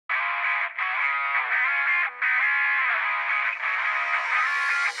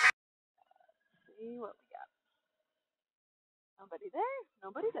what we got. Nobody there?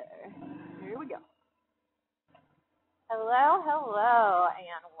 Nobody there. Here we go. Hello, hello,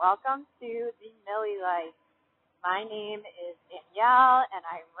 and welcome to theMillyLife. My name is Danielle, and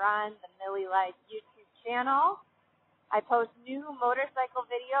I run the theMillyLife YouTube channel. I post new motorcycle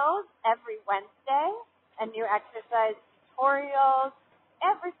videos every Wednesday and new exercise tutorials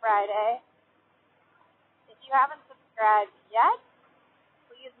every Friday. If you haven't subscribed yet,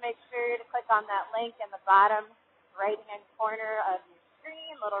 please make sure to click on that link in the bottom right-hand corner of your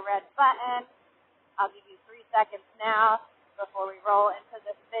screen, little red button. I'll give you 3 seconds now before we roll into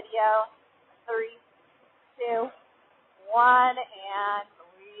this video. 3, 2, 1, and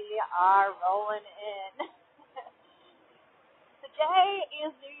we are rolling in. Today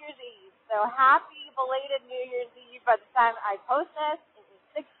is New Year's Eve, so happy belated New Year's Eve. By the time I post this, it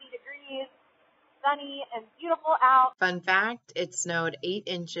is 60 degrees, sunny, and beautiful out. Fun fact, it snowed 8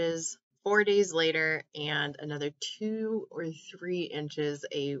 inches 4 days later and another 2 or 3 inches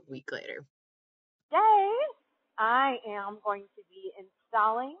a week later. Today, I am going to be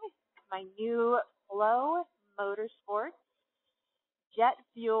installing my new Motorsports jet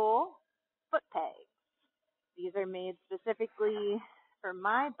fuel foot pegs. These are made specifically for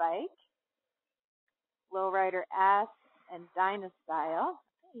my bike, Lowrider S and Dyna Style.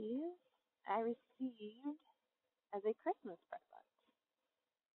 These I received as a Christmas present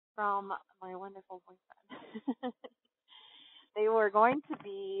from my wonderful boyfriend. They were going to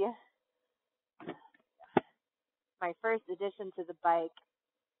be my first addition to the bike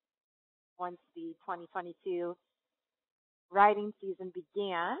once the 2022 riding season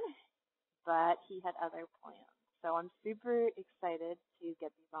began, but he had other plans. So I'm super excited to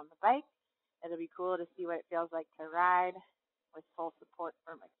get these on the bike. It'll be cool to see what it feels like to ride with full support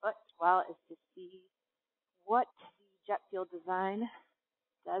for my foot, as well as to see what the jet fuel design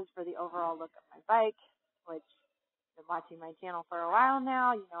does for the overall look of my bike, which if you've been watching my channel for a while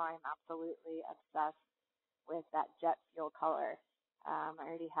now, you know I'm absolutely obsessed with that jet fuel color. I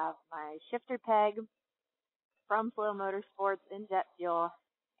already have my shifter peg from Flow Motorsports in jet fuel,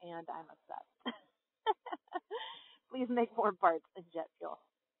 and I'm obsessed. Please make more parts in jet fuel,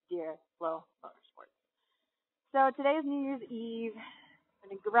 dear Flow Motorsports. So today's New Year's Eve. I'm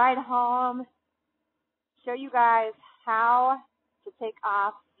going to ride home, show you guys how to take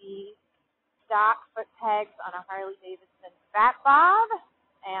off the stock foot pegs on a Harley Davidson Fat Bob,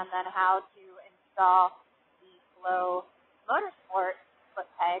 and then how to install the Flow Motorsports foot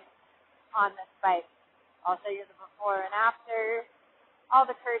pegs on this bike. I'll show you the before and after, all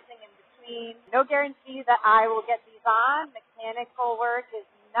the cursing in between. No guarantee that I will get these on. Mechanical work is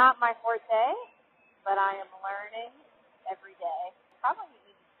not my forte, but I am learning every day. Probably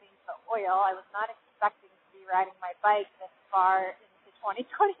need to change the oil. I was not expecting to be riding my bike this far into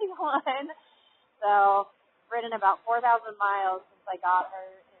 2021. So I've ridden about 4,000 miles since I got her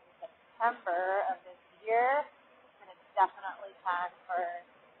in September of this year, and it's definitely time for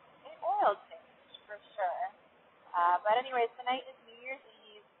an oil change for sure. But anyways, tonight is New Year's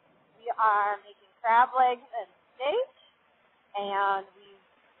Eve. We are making crab legs and steak, and we've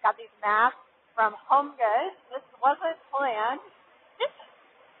got these masks from Home Goods. This wasn't planned.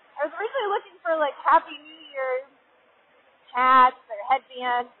 I was originally looking for like Happy New Year's hats or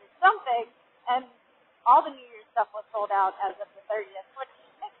headbands or something, and all the New Year's stuff was sold out as of the 30th, which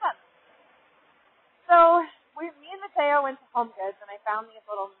makes sense. So me and Mateo went to Home Goods, and I found these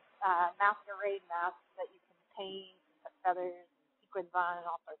little masquerade masks that you can paint, put feathers, and sequins on, and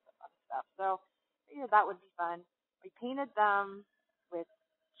all sorts of fun stuff. So I figured that would be fun. We painted them with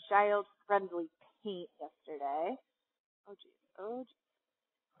child-friendly paint yesterday. Oh geez.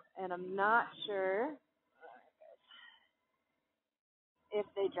 And I'm not sure if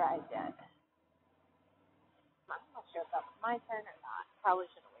they dried yet. I'm not sure if that was my turn or not. Probably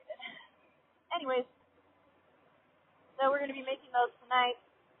should have waited. Anyways, so we're going to be making those tonight,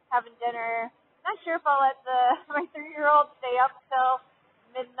 having dinner. Not sure if I'll let my 3-year-old stay up till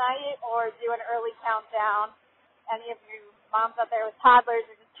midnight or do an early countdown. Any of you moms out there with toddlers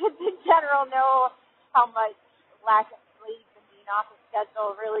or just kids in general know how much lack of sleep and being off the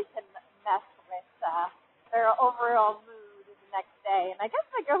schedule really can mess with their overall mood the next day. And I guess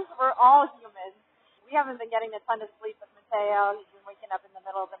that goes for all humans. We haven't been getting a ton of sleep with Mateo. He's been waking up in the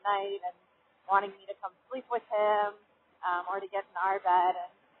middle of the night and wanting me to come sleep with him or to get in our bed.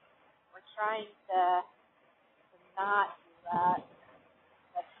 And we're trying to not do that.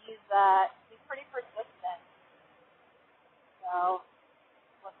 But he's pretty persistent. So,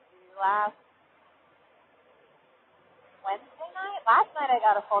 let's see, last Last night I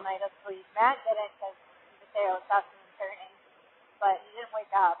got a full night of sleep. Matt didn't because Mateo was tossing and turning, but he didn't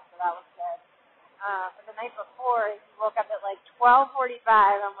wake up, so that was good. the night before, he woke up at like 12:45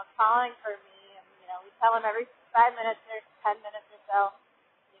 and was calling for me. And, we tell him every 5 minutes or 10 minutes or so,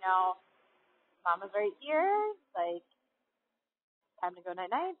 Mama's right here. Like, time to go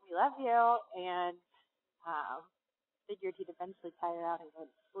night-night. We love you. And figured he'd eventually tire out and go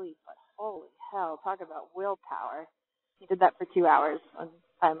to sleep. But holy hell, talk about willpower. He did that for 2 hours and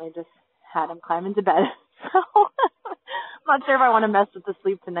finally just had him climb into bed. So I'm not sure if I want to mess with the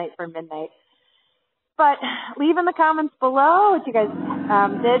sleep tonight for midnight. But leave in the comments below what you guys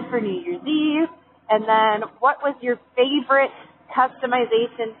did for New Year's Eve. And then what was your favorite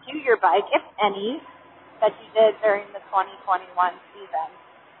customization to your bike, if any, that you did during the 2021 season?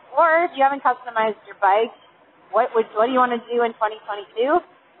 Or if you haven't customized your bike, what do you want to do in 2022?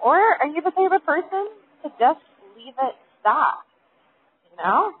 Or are you the type of person to just leave it stock?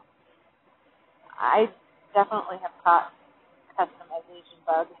 I definitely have caught customization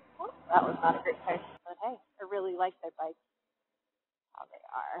bug. That was not a great time. But hey, I really like their bikes, how they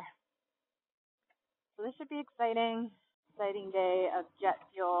are. So this should be exciting day of jet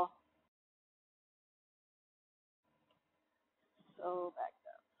fuel. So backed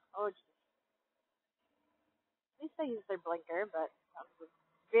up. Oh, geez. At least I used their blinker, but that was a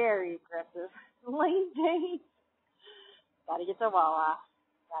very aggressive lane change. Gotta get to Wawa.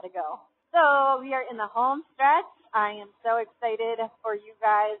 Gotta go. So we are in the home stretch. I am so excited for you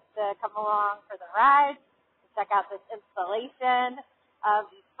guys to come along for the ride, to check out this installation of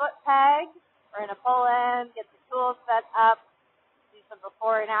these foot pegs. We're going to pull in, get the tools set up, do some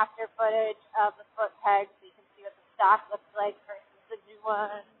before and after footage of the foot pegs so you can see what the stock looks like versus the new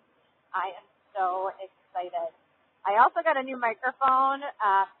one. I am so excited. I also got a new microphone,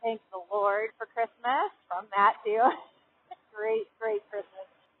 thank the Lord, for Christmas from Matt too. Great Christmas.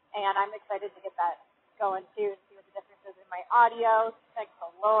 And I'm excited to get that going too and see what the difference is in my audio. Thank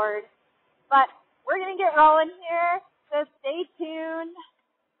the Lord. But we're going to get rolling here, so stay tuned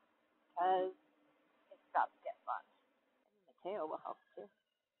because it's about to get fun. And Mateo will help too.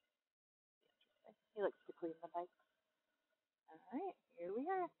 He likes to clean the bike. All right, here we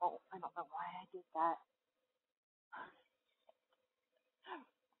are. Oh, I don't know why I did that.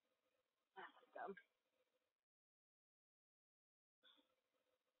 That's dumb.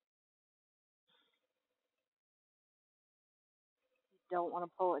 Don't want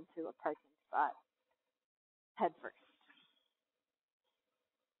to pull into a parking spot head first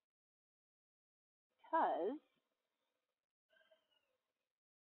because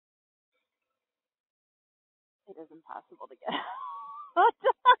it is impossible to get out.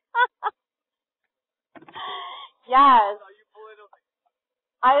 Yes.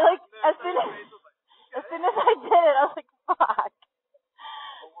 I as soon as I did it, I was like, fuck.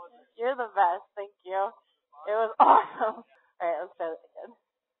 You're the best. Thank you. It was awesome. All right, let's try this again.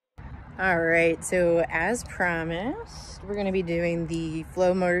 All right, so as promised, we're going to be doing the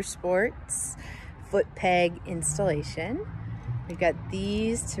Flow Motorsports foot peg installation. We've got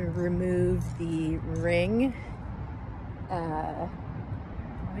these to remove the ring. I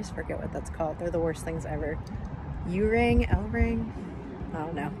always forget what that's called. They're the worst things ever. U-ring, L-ring, I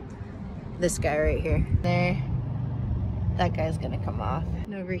don't know. This guy right here. There. That guy's going to come off.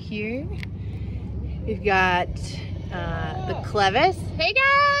 And over here, we've got the clevis. Hey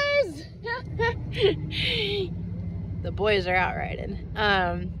guys! The boys are out riding.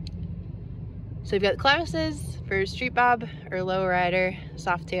 So we've got clevises for street bob or low rider,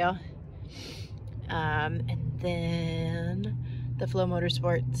 soft tail. And then the Flow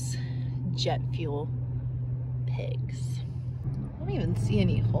Motorsports jet fuel pegs. I don't even see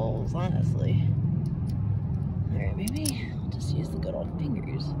any holes, honestly. All right, maybe I'll just use the good old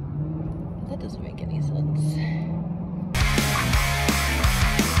fingers. But that doesn't make any sense.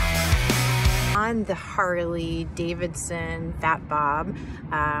 On the Harley Davidson Fat Bob,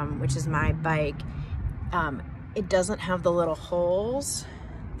 which is my bike, it doesn't have the little holes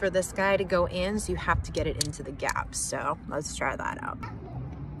for this guy to go in, so you have to get it into the gaps. So let's try that out.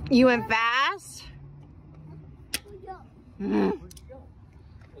 You went fast? Oh,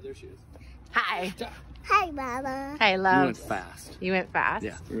 there she is. Hi. Hi, Mama. Hi, love. We went fast. You went fast?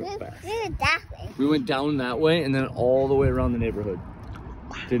 Yeah, we went fast. We went that way. We went down that way and then all the way around the neighborhood.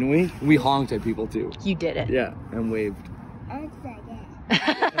 Didn't we? We honked at people too. You did it. Yeah, and waved. I was like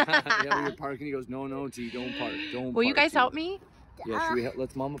that. Yeah, we were parking. He goes, no, T, don't park. Don't Will you park, guys T." help me? Yeah, should we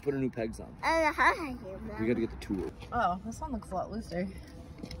let's Mama put her new pegs on. We gotta get the tool. Oh, this one looks a lot looser.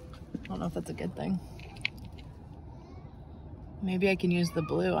 I don't know if that's a good thing. Maybe I can use the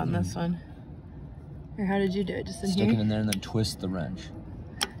blue on this one. Or how did you do it? Just in Stick here? it in there and then twist the wrench.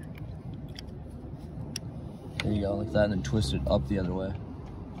 There you go, like that, and then twist it up the other way.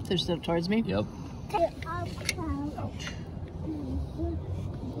 Push it up towards me? Yep. Ouch.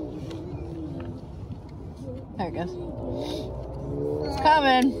 There it goes. It's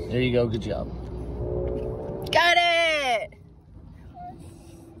coming. There you go. Good job. Got it.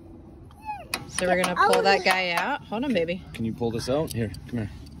 So we're gonna pull that guy out. Hold on, baby. Can you pull this out? Here, come here.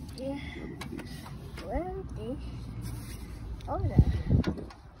 Yeah. Where is this? Hold on.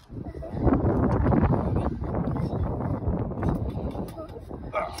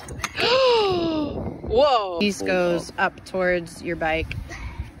 Whoa! Piece goes up towards your bike,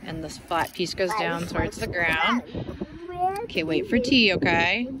 and this flat piece goes down towards the ground. Okay, wait for T,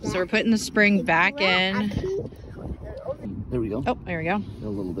 okay? So we're putting the spring back in. There we go. Oh, there we go. A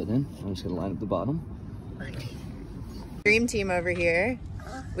little bit in. I'm just gonna line up the bottom. Dream team over here.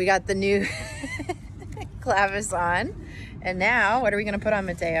 We got the new clevis on. And now, what are we gonna put on,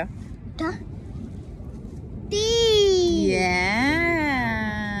 Mateo? Yeah.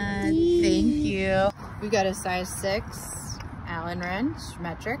 Thank you. We got a size 6 Allen wrench,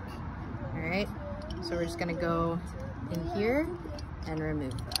 metric. All right. So we're just gonna go in here and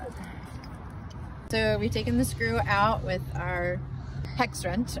remove that. So we've taken the screw out with our hex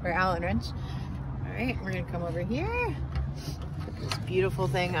wrench or Allen wrench. All right, we're gonna come over here, put this beautiful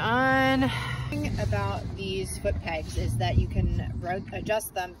thing on. The thing about these foot pegs is that you can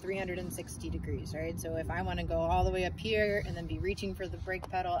adjust them 360 degrees, right? So if I wanna go all the way up here and then be reaching for the brake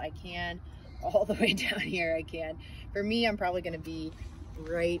pedal, I can. All the way down here, I can. For me, I'm probably gonna be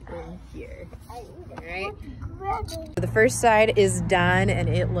right in here. All right. The first side is done and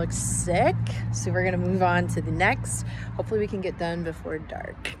it looks sick. So we're gonna move on to the next. Hopefully we can get done before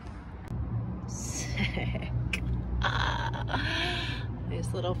dark. Sick.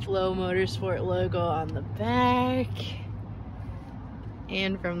 Nice little Flow Motorsport logo on the back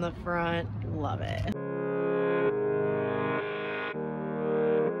and from the front. Love it.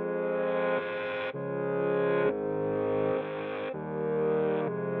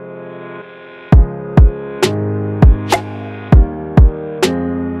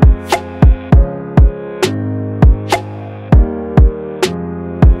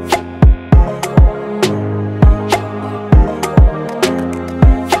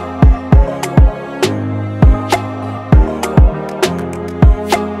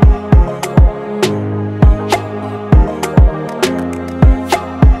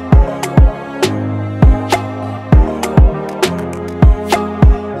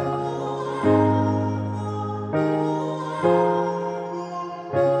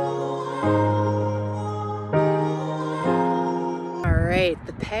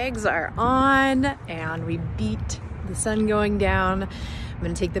 The pegs are on and we beat the sun going down. I'm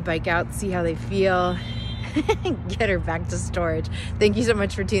gonna take the bike out, see how they feel, get her back to storage. Thank you so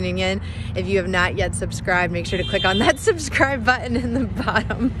much for tuning in. If you have not yet subscribed, make sure to click on that subscribe button in the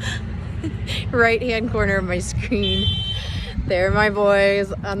bottom right hand corner of my screen. There are my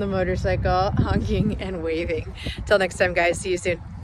boys on the motorcycle honking and waving. Till next time, guys, see you soon.